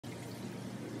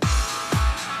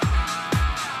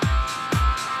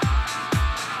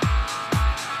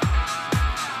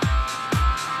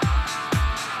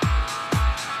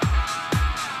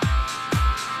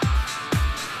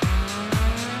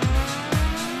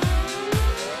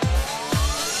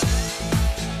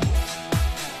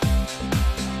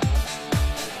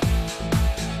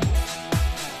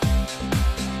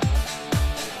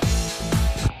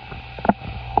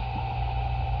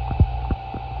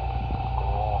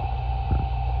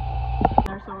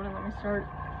I start.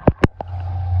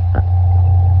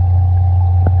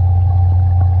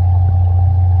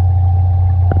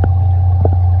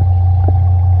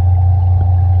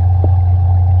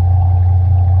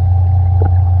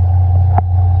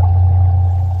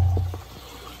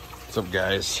 What's up,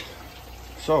 guys?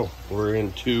 So we're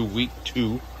into week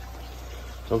 2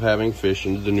 of having fish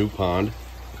into the new pond,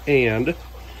 and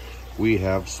we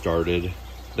have started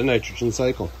the nitrogen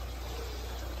cycle.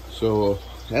 So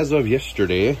as of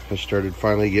yesterday, I started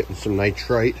finally getting some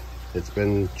nitrite. It's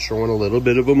been showing a little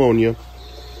bit of ammonia.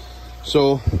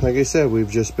 So like I said, we've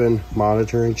just been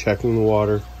monitoring, checking the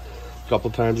water a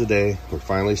couple times a day. We're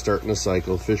finally starting the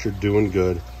cycle. Fish are doing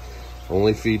good.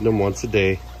 Only feeding them once a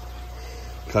day.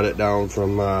 Cut it down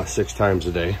from 6 times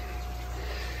a day.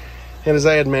 And as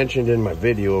I had mentioned in my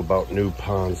video about new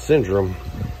pond syndrome,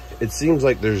 it seems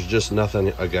like there's just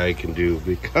nothing a guy can do,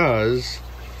 because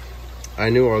I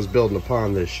knew I was building a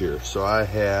pond this year. So I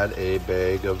had a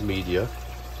bag of media,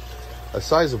 a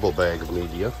sizable bag of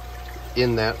media,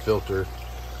 in that filter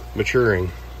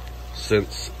maturing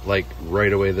since like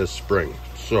right away this spring.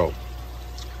 So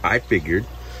I figured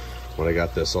when I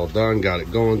got this all done, got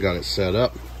it going, got it set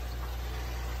up,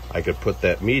 I could put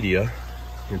that media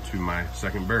into my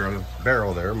second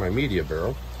barrel there, my media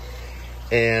barrel,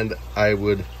 and I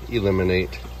would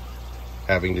eliminate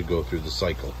having to go through the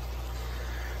cycle.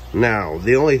 Now,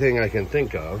 the only thing I can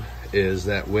think of is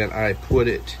that when I put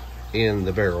it in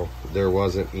the barrel, there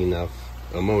wasn't enough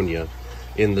ammonia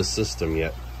in the system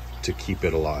yet to keep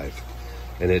it alive,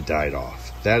 and it died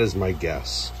off. That is my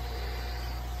guess.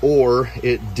 Or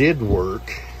it did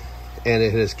work, and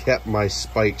it has kept my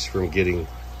spikes from getting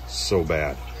so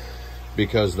bad,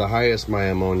 because the highest my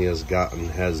ammonia has gotten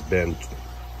has been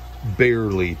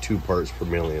barely 2 parts per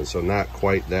million, so not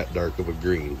quite that dark of a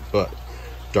green, but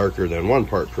darker than 1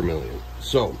 part per million.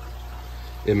 So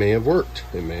it may have worked,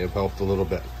 it may have helped a little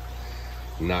bit,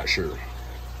 not sure.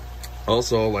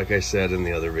 Also, like I said in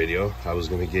the other video, I was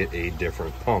going to get a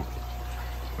different pump.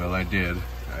 Well, I did.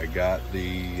 I got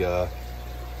the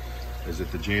is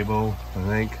it the Jabo, I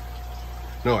think?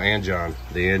 No, Anjon,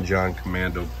 the Anjon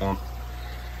Commando pump.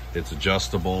 It's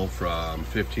adjustable from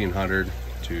 1,500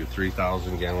 to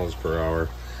 3,000 gallons per hour.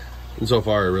 And so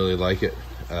far, I really like it.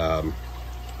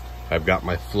 I've got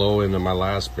my flow into my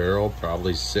last barrel,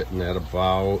 probably sitting at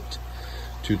about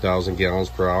 2,000 gallons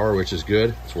per hour, which is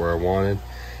good. It's where I wanted.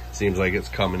 It seems like it's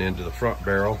coming into the front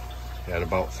barrel at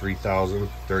about 3,000,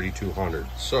 3,200.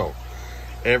 So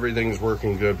everything's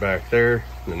working good back there.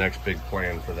 The next big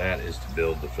plan for that is to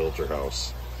build the filter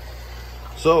house.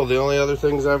 So the only other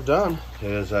things I've done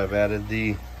is I've added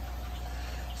the,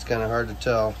 it's kind of hard to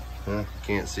tell,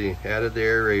 can't see, added the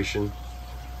aeration,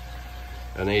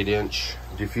 an 8-inch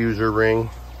diffuser ring,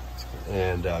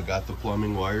 and got the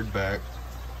plumbing wired back,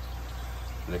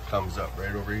 and it comes up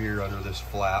right over here under this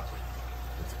flap.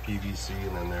 It's PVC,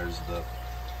 and then there's the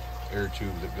air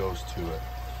tube that goes to it.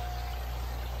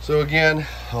 So again,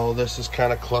 all this is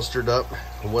kind of clustered up.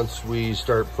 Once we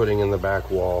start putting in the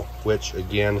back wall, which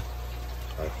again,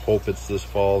 I hope it's this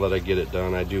fall that I get it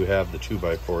done. I do have the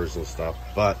 2x4s and stuff,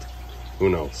 but who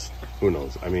knows? Who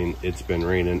knows? I mean, it's been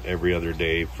raining every other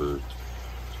day for,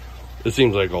 it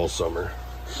seems like all summer.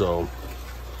 So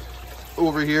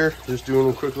over here, just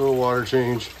doing a quick little water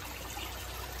change.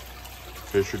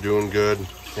 Fish are doing good.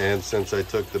 And since I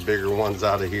took the bigger ones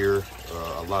out of here,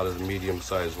 a lot of the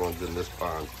medium-sized ones in this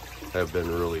pond have been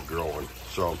really growing.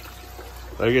 So,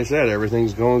 like I said,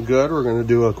 everything's going good. We're going to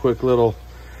do a quick little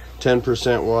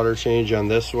 10% water change on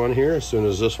this one here as soon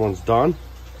as this one's done.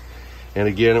 And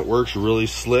again, it works really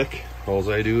slick. All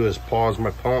I do is pause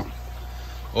my pump,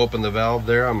 open the valve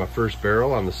there on my first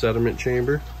barrel on the sediment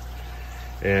chamber,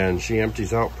 and she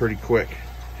empties out pretty quick.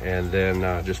 And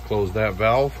then just close that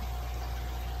valve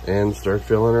and start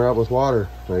filling her up with water.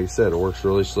 Like I said, it works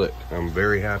really slick. I'm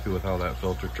very happy with how that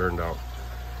filter turned out.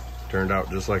 Turned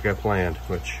out just like I planned,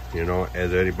 which, you know,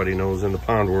 as anybody knows in the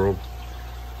pond world,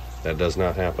 that does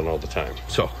not happen all the time.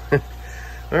 So, all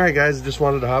right, guys, I just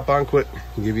wanted to hop on quick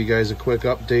and give you guys a quick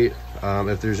update.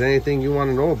 If there's anything you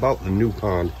want to know about the new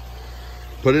pond,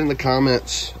 put it in the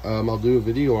comments. I'll do a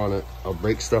video on it. I'll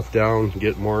break stuff down,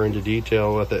 get more into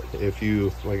detail with it. If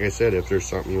you, like I said, if there's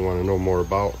something you want to know more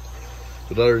about.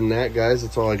 But other than that, guys,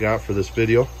 that's all I got for this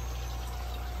video.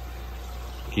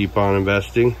 Keep on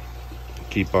investing,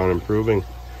 keep on improving.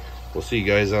 We'll see you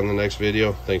guys on the next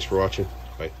video. Thanks for watching.